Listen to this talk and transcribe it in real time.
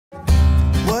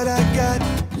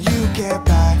can't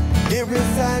buy. It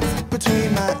resides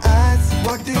between my eyes.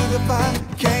 Walked through the fire,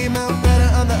 came out better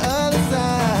on the other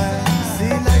side. See,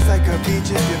 life's like a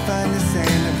beach if you find the sand.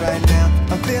 And right now,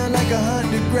 I'm feeling like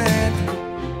 100 grand.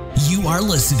 You are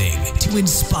listening to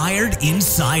Inspired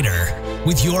Insider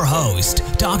with your host,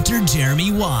 Dr.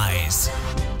 Jeremy Weisz.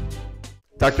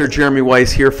 Dr. Jeremy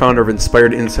Weisz here, founder of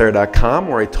InspiredInsider.com,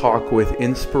 where I talk with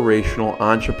inspirational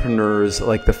entrepreneurs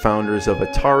like the founders of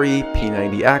Atari,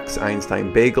 P90 X,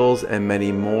 Einstein Bagels, and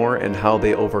many more, and how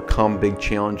they overcome big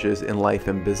challenges in life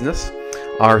and business.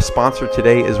 Our sponsor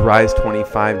today is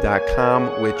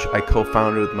Rise25.com, which I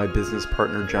co-founded with my business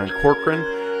partner, John Corcoran.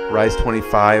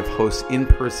 Rise25 hosts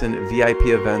in-person VIP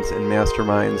events and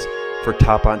masterminds for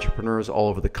top entrepreneurs all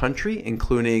over the country,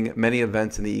 including many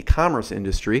events in the e-commerce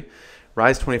industry.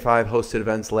 Rise25 hosted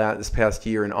events this past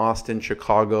year in Austin,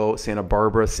 Chicago, Santa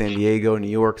Barbara, San Diego, New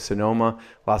York, Sonoma,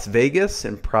 Las Vegas,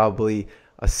 and probably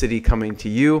a city coming to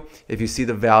you. If you see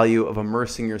the value of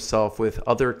immersing yourself with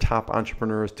other top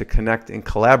entrepreneurs to connect and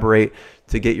collaborate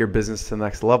to get your business to the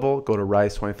next level, go to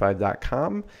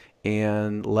rise25.com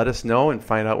and let us know and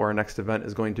find out where our next event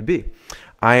is going to be.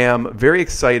 I am very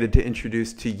excited to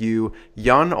introduce to you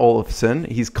Jan Olafsson.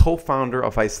 He's co-founder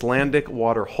of Icelandic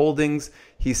Water Holdings.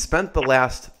 He spent the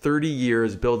last 30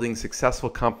 years building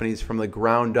successful companies from the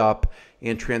ground up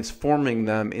and transforming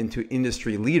them into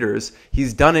industry leaders.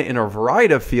 He's done it in a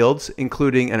variety of fields,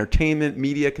 including entertainment,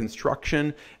 media,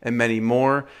 construction, and many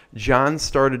more. John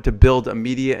started to build a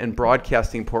media and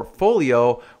broadcasting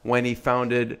portfolio when he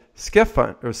founded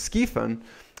Skifun.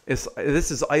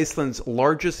 This is Iceland's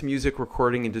largest music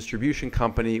recording and distribution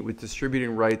company, with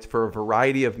distributing rights for a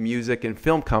variety of music and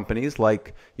film companies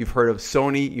like you've heard of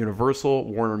Sony,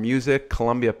 Universal, Warner Music,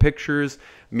 Columbia Pictures,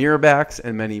 Miramax,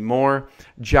 and many more.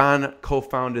 John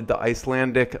co-founded the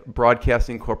Icelandic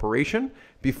Broadcasting Corporation.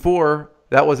 Before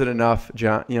that wasn't enough,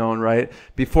 John, right?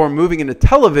 Before moving into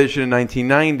television in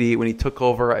 1990, when he took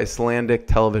over Icelandic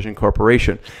Television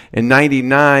Corporation. In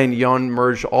 99, Jan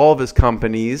merged all of his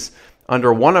companies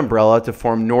under one umbrella to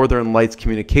form Northern Lights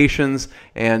Communications,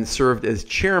 and served as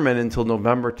chairman until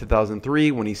November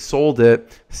 2003, when he sold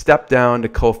it, stepped down to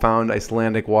co-found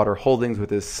Icelandic Water Holdings with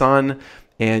his son.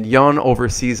 And Jan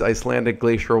oversees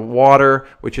IcelandicGlacial Water,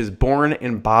 which is born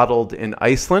and bottled in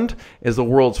Iceland, is the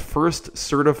world's first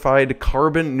certified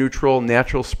carbon neutral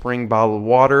natural spring bottled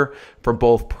water for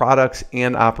both products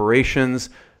and operations.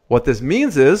 What this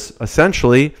means is,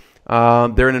 essentially,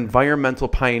 they're an environmental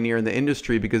pioneer in the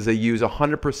industry because they use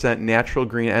 100% natural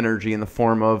green energy in the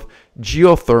form of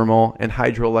geothermal and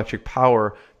hydroelectric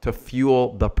power to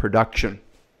fuel the production.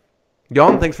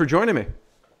 Jan, thanks for joining me.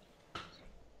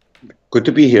 Good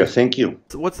to be here. Thank you.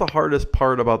 So what's the hardest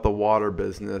part about the water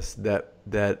business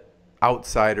that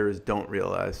outsiders don't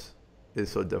realize is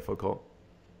so difficult?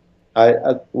 I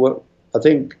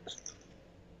think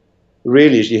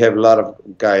really is you have a lot of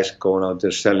guys going out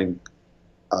there selling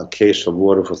a case of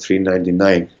water for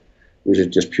 $3.99, which is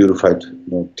just purified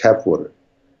tap water,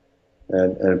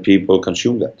 and people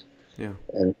consume that. Yeah.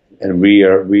 And we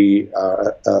are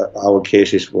our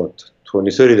case is what,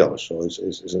 $20-30, so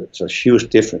it's a huge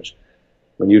difference.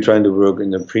 When you're trying to work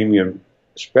in the premium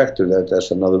spectrum, that's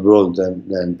another world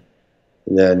than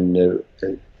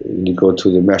you go to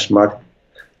the mass market.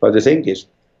 But the thing is,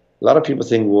 a lot of people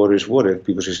think water is water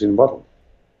because it's in a bottle.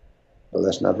 Well,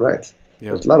 that's not right.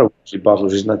 Yeah. There's a lot of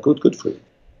bottles is not good for you.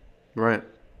 Right.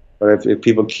 But if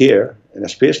people care, and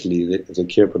especially if they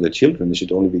care for their children, they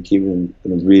should only be given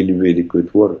really, really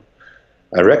good water.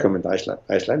 I recommend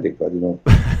Icelandic, but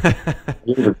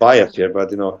you can buy it here,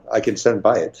 but I can stand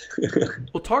by it.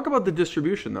 Well, talk about the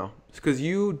distribution though, because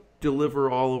you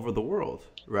deliver all over the world,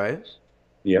 right?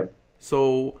 Yeah.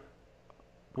 So,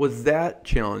 was that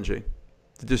challenging,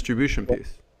 the distribution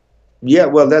piece? Yeah,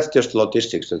 well, that's just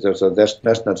logistics. So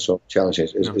that's not so challenging.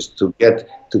 It's to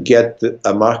get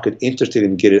a market interested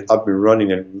and get it up and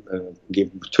running and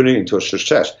turning it into a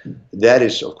success. That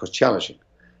is, of course, challenging.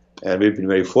 And we've been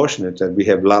very fortunate that we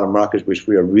have a lot of markets which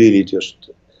we are really just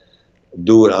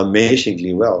doing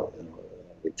amazingly well.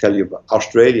 I tell you about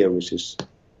Australia, which is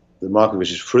the market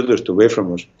which is furthest away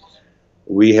from us.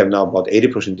 We have now about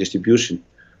 80% distribution.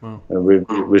 Wow. And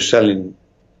we're selling.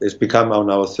 It's become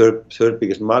our third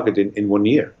biggest market in 1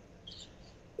 year.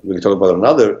 We can talk about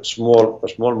another small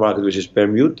market, which is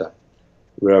Bermuda,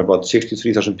 where about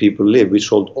 63,000 people live. We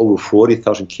sold over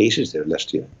 40,000 cases there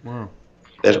last year. Wow.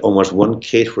 That's almost one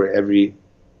case for every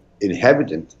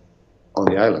inhabitant on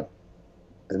the island.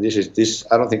 And this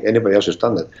I don't think anybody else has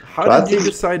done that. How did you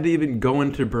decide to even go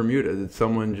into Bermuda? Did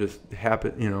someone just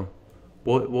happen,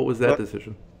 what was that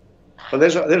decision? But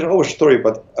there's always a story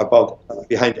about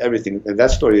behind everything, and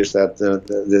that story is that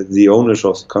the owners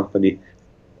of the company,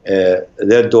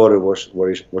 their daughter was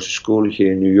at school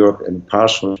here in New York and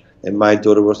Parsons, and my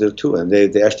daughter was there too, and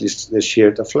they actually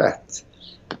shared a flat,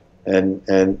 and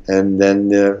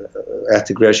then at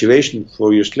the graduation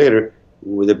 4 years later,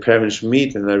 the parents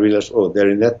meet, and I realized, oh, they're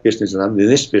in that business and I'm in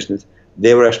this business.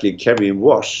 They were actually carrying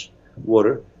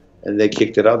water, and they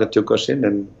kicked it out and took us in,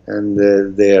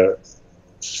 and they're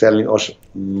selling us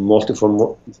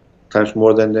multiple times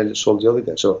more than they sold the other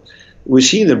guy. So we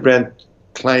see the brand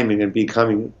climbing and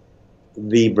becoming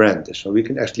the brand. So we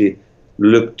can actually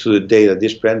look to the day that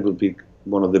this brand will be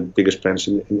one of the biggest brands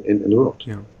in the world.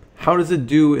 Yeah. How does it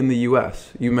do in the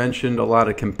U.S.? You mentioned a lot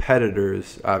of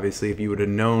competitors. Obviously, if you would have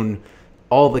known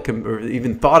all or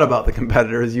even thought about the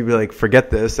competitors, you'd be like, forget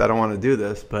this, I don't want to do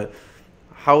this. But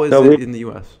how is it in the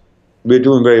U.S.? We're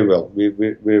doing very well.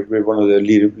 We're one of the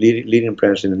leading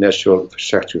brands in the natural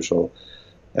sector. So,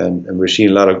 and we're seeing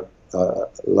a lot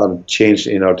of change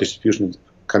in our distribution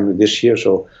coming this year.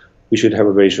 So we should have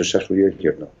a very successful year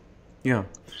here now. Yeah.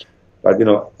 But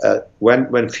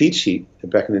when Fiji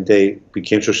back in the day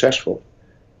became successful,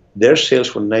 their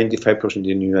sales were 95% in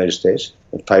the United States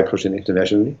and 5%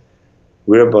 internationally.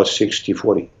 We're about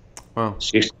 60-40. Wow.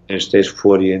 60 in the United States,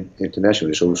 40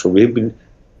 internationally. So we've been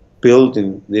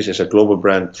building this as a global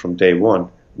brand from day one,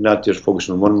 not just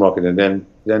focusing on one market and then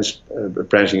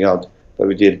branching out, but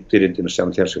we did it in a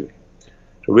simultaneously.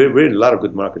 So we're in a lot of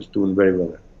good markets, doing very well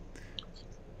there.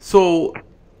 So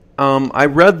I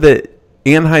read that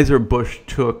Anheuser-Busch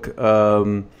took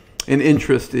an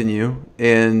interest in you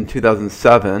in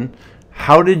 2007.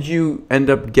 How did you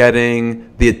end up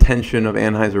getting the attention of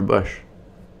Anheuser-Busch?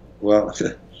 Well,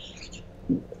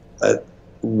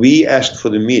 we asked for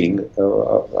the meeting.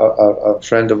 A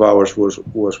friend of ours was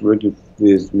working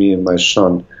with me and my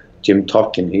son, Jim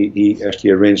Topkin. He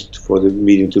actually arranged for the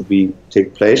meeting to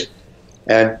take place,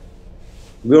 and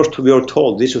we were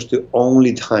told this was the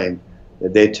only time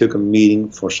that they took a meeting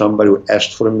for somebody who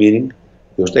asked for a meeting,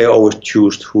 because they always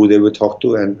choose who they would talk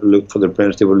to and look for the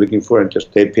brands they were looking for, and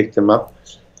just they picked them up.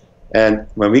 And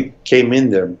when we came in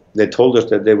there, they told us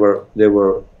that they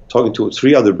were talking to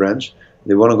 3 other brands.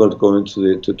 They want to go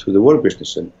into the water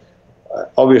business, and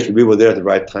obviously we were there at the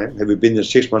right time. Had we been there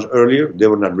 6 months earlier, they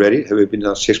were not ready. Had we been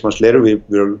there 6 months later, we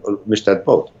missed that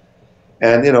boat.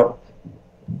 And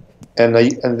and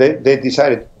they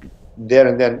decided there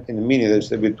and then in the meeting that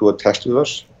they would do a test with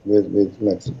us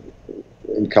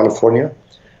in California,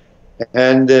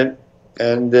 and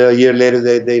a year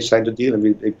later they signed a deal, and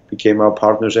they became our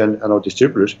partners and our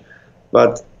distributors.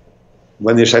 But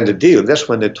when they signed the deal, that's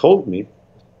when they told me,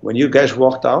 when you guys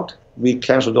walked out, we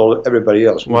canceled everybody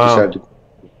else. Wow.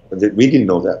 We didn't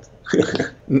know that.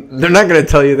 They're not going to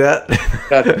tell you that.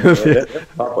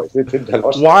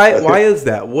 Why is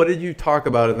that? What did you talk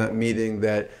about in that meeting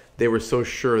that they were so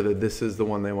sure that this is the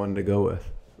one they wanted to go with?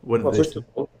 First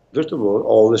of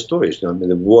all the stories. I mean,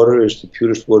 the water is the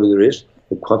purest water there is.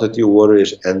 The quantity of water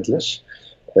is endless.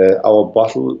 Our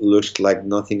bottle looks like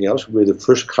nothing else. We're the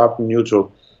first carbon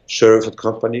neutral certified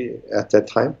company at that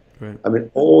time. Right. I mean,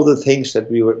 all the things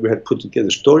that we had put together,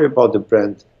 the story about the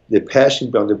brand, the passion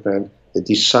behind the brand, the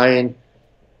design,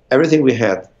 everything we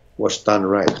had was done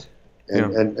right.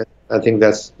 And I think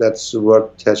that's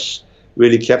what has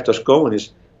really kept us going,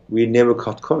 is we never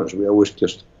cut corners. We always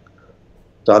just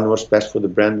done what's best for the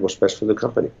brand, what's best for the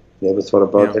company. Never thought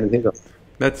about anything else.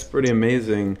 That's pretty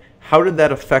amazing. How did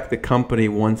that affect the company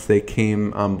once they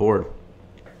came on board?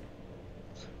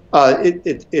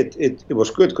 It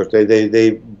was good, because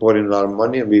they brought in a lot of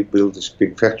money, and we built this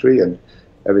big factory, and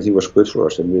everything was good for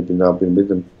us. And we've now been with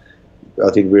them. I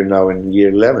think we're now in year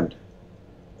 11.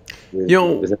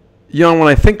 When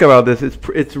I think about this,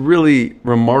 it's really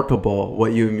remarkable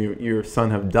what you and your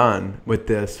son have done with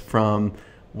this, from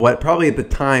what probably at the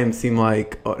time seemed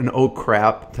like an oh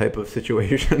crap type of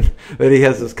situation that he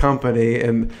has this company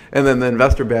and then the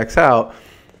investor backs out.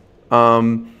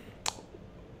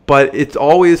 But it's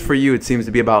always, for you, it seems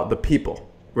to be about the people,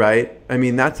 right? I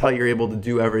mean, that's how you're able to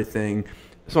do everything.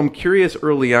 So I'm curious,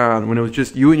 early on, when it was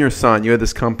just you and your son, you had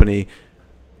this company,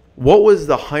 what was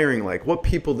the hiring like? What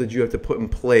people did you have to put in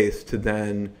place to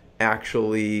then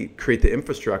actually create the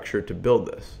infrastructure to build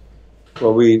this?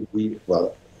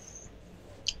 Well,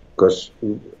 because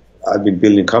I've been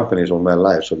building companies all my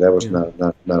life, so that was not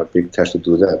a big task to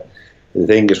do that. The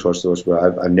thing is,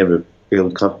 I've never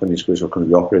built companies which are going to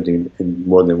be operating in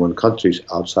more than one country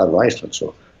outside of Iceland.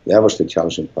 So that was the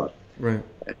challenging part. Right.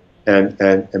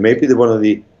 And maybe one of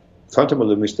the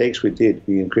fundamental mistakes we did,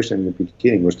 me and Christian, in the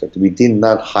beginning, was that we did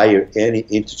not hire any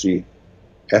industry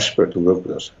expert to work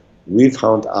with us. We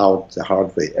found out the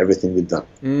hard way everything we've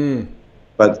done.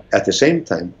 But at the same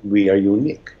time, we are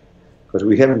unique because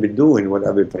we haven't been doing what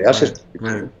everybody else is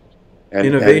doing. And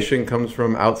innovation comes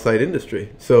from outside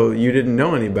industry. So you didn't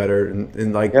know any better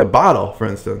in like the bottle, for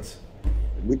instance.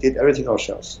 We did everything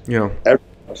ourselves. Yeah.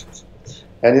 Everything ourselves.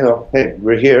 And hey,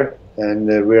 we're here, and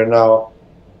we are now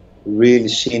really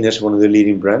seen as one of the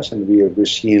leading brands, and we're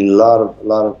seeing a lot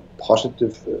of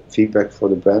positive feedback for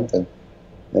the brand, and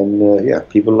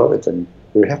people love it, and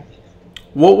we're happy.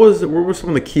 What were some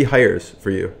of the key hires for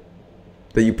you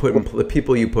that you put in the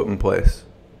people you put in place?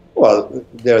 Well,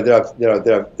 there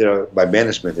are by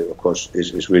management, of course,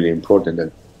 is really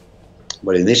important,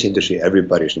 but in this industry,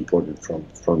 everybody is important,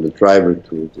 from the driver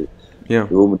to the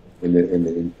woman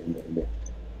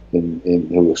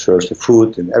who serves the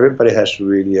food, and everybody has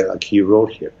really a key role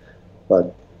here.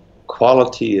 But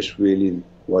quality is really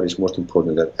what is most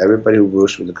important. That everybody who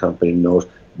works with the company knows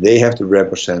they have to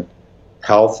represent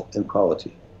health and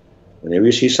quality. Whenever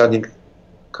you see something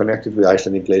connected with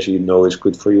IcelandicGlacial, you know it's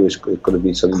good for you. It's going to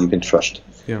be something you can trust.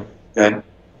 Yeah.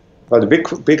 But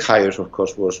the big hires, of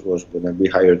course, was when we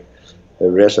hired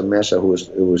Reza Mesa, who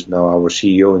is now our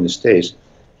CEO in the States.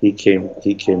 He came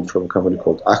from a company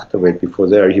called Activate. Before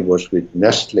there, he was with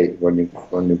Nestle, running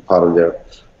part of their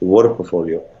water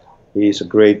portfolio. He's a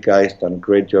great guy. He's done a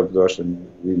great job with us, and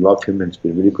we love him, and it's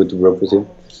been really good to work with him.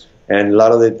 And a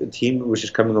lot of the team which is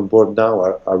coming on board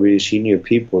now are really senior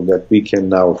people that we can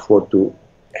now afford to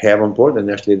have on board, and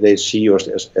actually they see us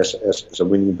as a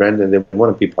winning brand, and they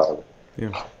want to be part of it.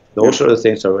 Yeah. Those sort of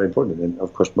things are very important. And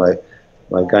of course, my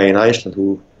guy in Iceland,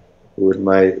 who is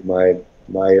my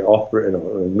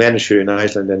manager in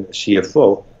Iceland and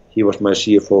CFO, he was my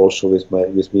CFO also with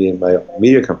me in my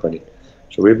media company.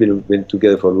 So we've been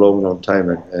together for a long time,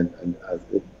 and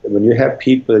when you have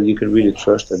people that you can really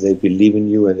trust and they believe in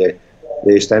you and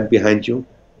they stand behind you,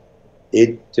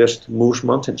 it just moves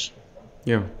mountains.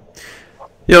 Yeah.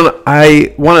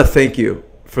 I want to thank you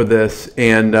for this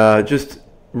and just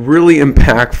really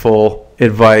impactful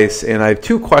advice. And I have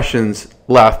two questions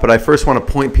left, but I first want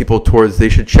to point people towards they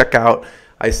should check out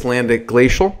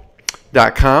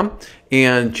IcelandicGlacial.com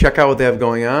and check out what they have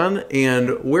going on.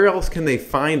 And where else can they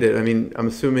find it? I mean, I'm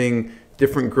assuming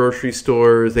different grocery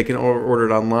stores. They can order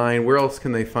it online. Where else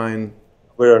can they find?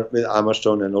 We're with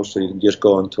Amazon, and also you can just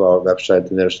go onto our website,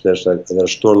 and there's a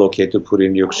store locator. Put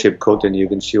in your zip code, and you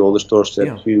can see all the stores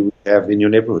that you have in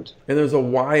your neighborhood. And there's a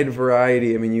wide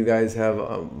variety. I mean, you guys have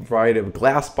a variety of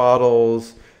glass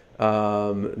bottles,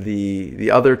 the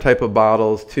other type of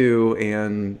bottles too,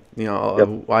 and a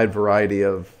wide variety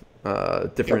of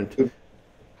different. Yep.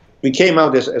 We came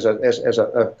out as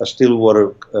a still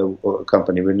water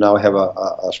company. We now have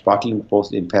a sparkling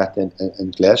both in PET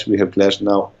and glass. We have glass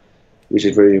now, which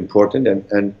is very important,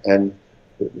 and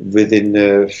within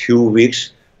a few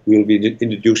weeks we'll be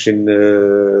introducing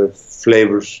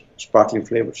flavors, sparkling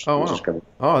flavors. Oh wow!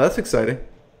 Oh, that's exciting.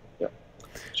 Yeah.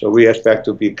 So we expect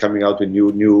to be coming out with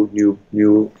new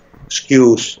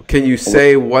SKUs. Can you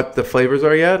say what the flavors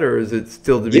are yet, or is it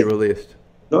still to be released?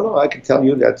 No, I can tell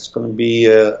you that it's going to be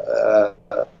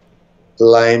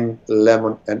lime,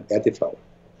 lemon, and Atari.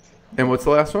 And what's the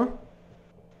last one?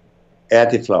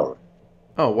 Atari.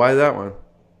 Oh, why that one?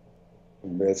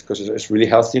 It's because it's really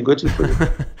healthy and good for you.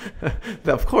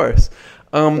 Of course.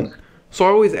 So I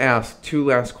always ask two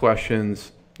last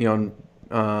questions,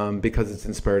 because it's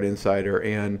Inspired Insider.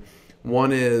 And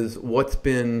one is, what's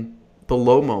been the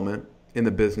low moment in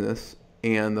the business?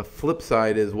 And the flip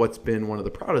side is, what's been one of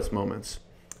the proudest moments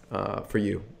for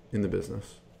you in the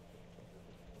business?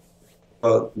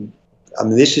 Well, I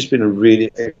mean, this has been a really,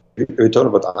 we're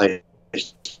talking about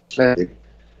Icelandic.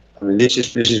 I mean, this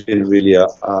has been really a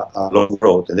long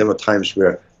road, and there were times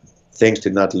where things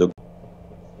did not look.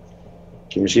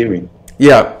 Can you see me?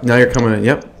 Yeah, now you're coming in.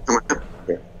 Yep.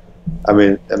 Okay. I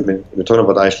mean, we're talking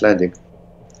about Icelandic.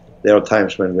 There are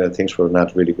times when things were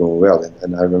not really going well,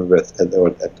 and I remember at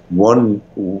 1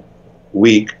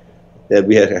 week that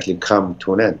we had actually come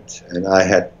to an end, and I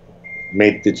had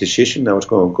made the decision I was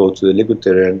going to go to the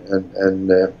liquidator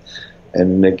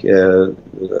and make.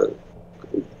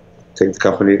 Take the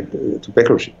company to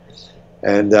bankruptcy,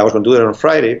 and I was going to do it on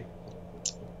Friday.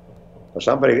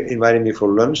 Somebody invited me for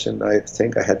lunch, and I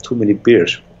think I had too many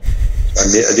beers. I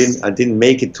didn't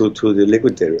make it to the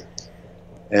liquidator.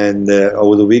 And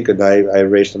over the weekend, I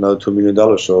raised another $2 million,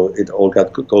 so it all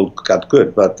got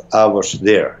good. But I was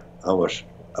there. I was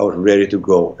ready to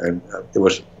go, and it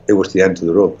was the end of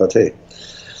the road. But hey,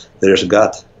 there's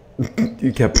God.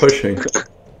 You kept pushing.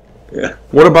 Yeah.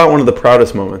 What about one of the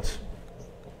proudest moments?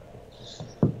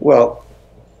 Well,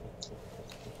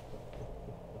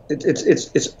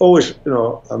 it's always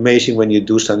amazing when you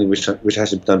do something which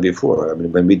hasn't been done before. I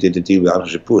mean, when we did the deal with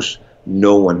Olafsson,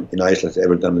 no one in Iceland has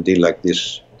ever done a deal like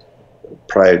this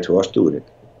prior to us doing it,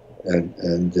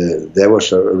 and that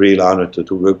was a real honor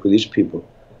to work with these people.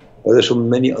 But there's so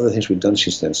many other things we've done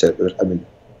since then. So, I mean,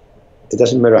 it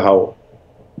doesn't matter how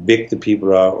big the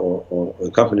people are or the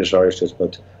companies are. It's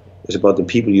about the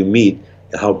people you meet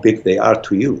and how big they are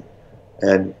to you.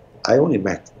 And I only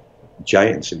met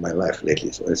giants in my life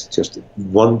lately. So it's just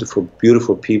wonderful,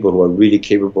 beautiful people who are really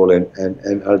capable and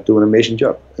are doing an amazing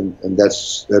job. And that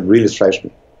really thrives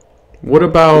me. What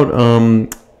about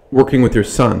working with your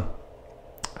son?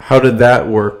 How did that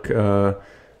work?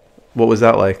 What was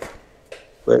that like?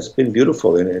 Well, it's been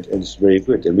beautiful and it's very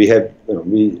good. And we have,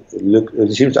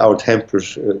 it seems our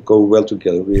tempers go well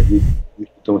together. We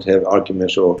don't have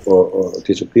arguments or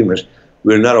disagreements.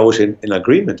 We're not always in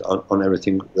agreement on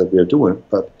everything that we are doing,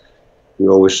 but we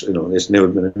always, it's never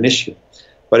been an issue.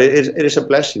 But it is a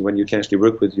blessing when you can actually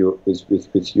work with your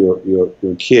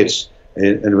kids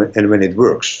and when it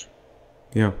works.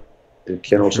 Yeah. It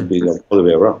can also be like all the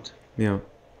way around. Yeah.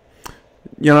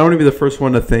 I want to be the first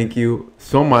one to thank you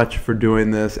so much for doing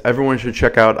this. Everyone should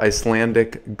check out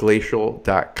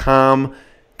IcelandicGlacial.com.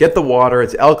 Get the water.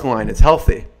 It's alkaline. It's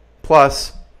healthy.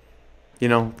 Plus,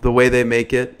 the way they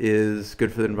make it is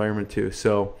good for the environment too.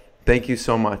 So thank you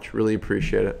so much. Really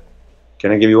appreciate it.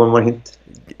 Can I give you one more hint?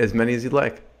 As many as you'd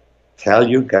like. Tell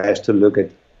you guys to look at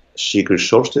Secret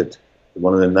Solstice,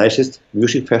 one of the nicest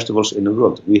music festivals in the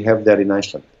world. We have that in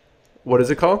Iceland. What is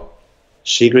it called?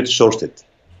 Secret Solstice.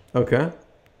 Okay.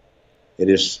 It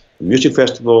is a music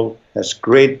festival, has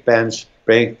great bands,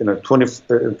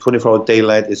 24-hour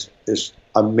daylight is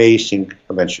amazing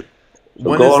adventure.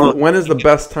 So when is the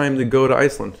best time to go to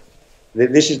Iceland?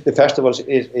 The festival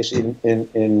is in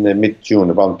mid-June,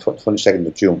 around 22nd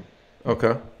of June.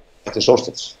 Okay. At the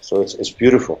solstice, so it's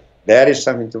beautiful. That is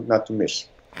something not to miss.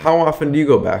 How often do you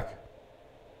go back?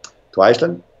 To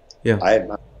Iceland? Yeah.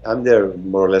 I'm there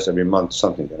more or less every month,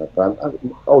 something like that. But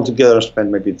altogether, I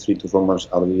spend maybe 3 to 4 months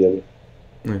out of the year.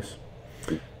 Nice.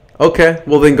 Okay,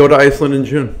 well then go to Iceland in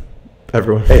June,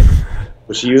 everyone. Hey,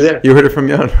 we'll see you there. You heard it from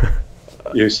Jan.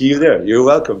 You'll see you there. You're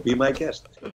welcome. Be my guest.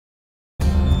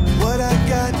 What I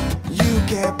got, you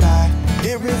can't buy.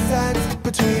 It resides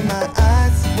between my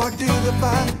eyes. Walked through the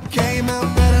fire, came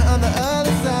out better on the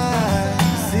other side.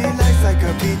 See, life's like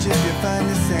a beach if you find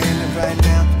the sand. And right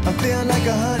now, I feel like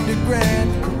 100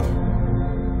 grand.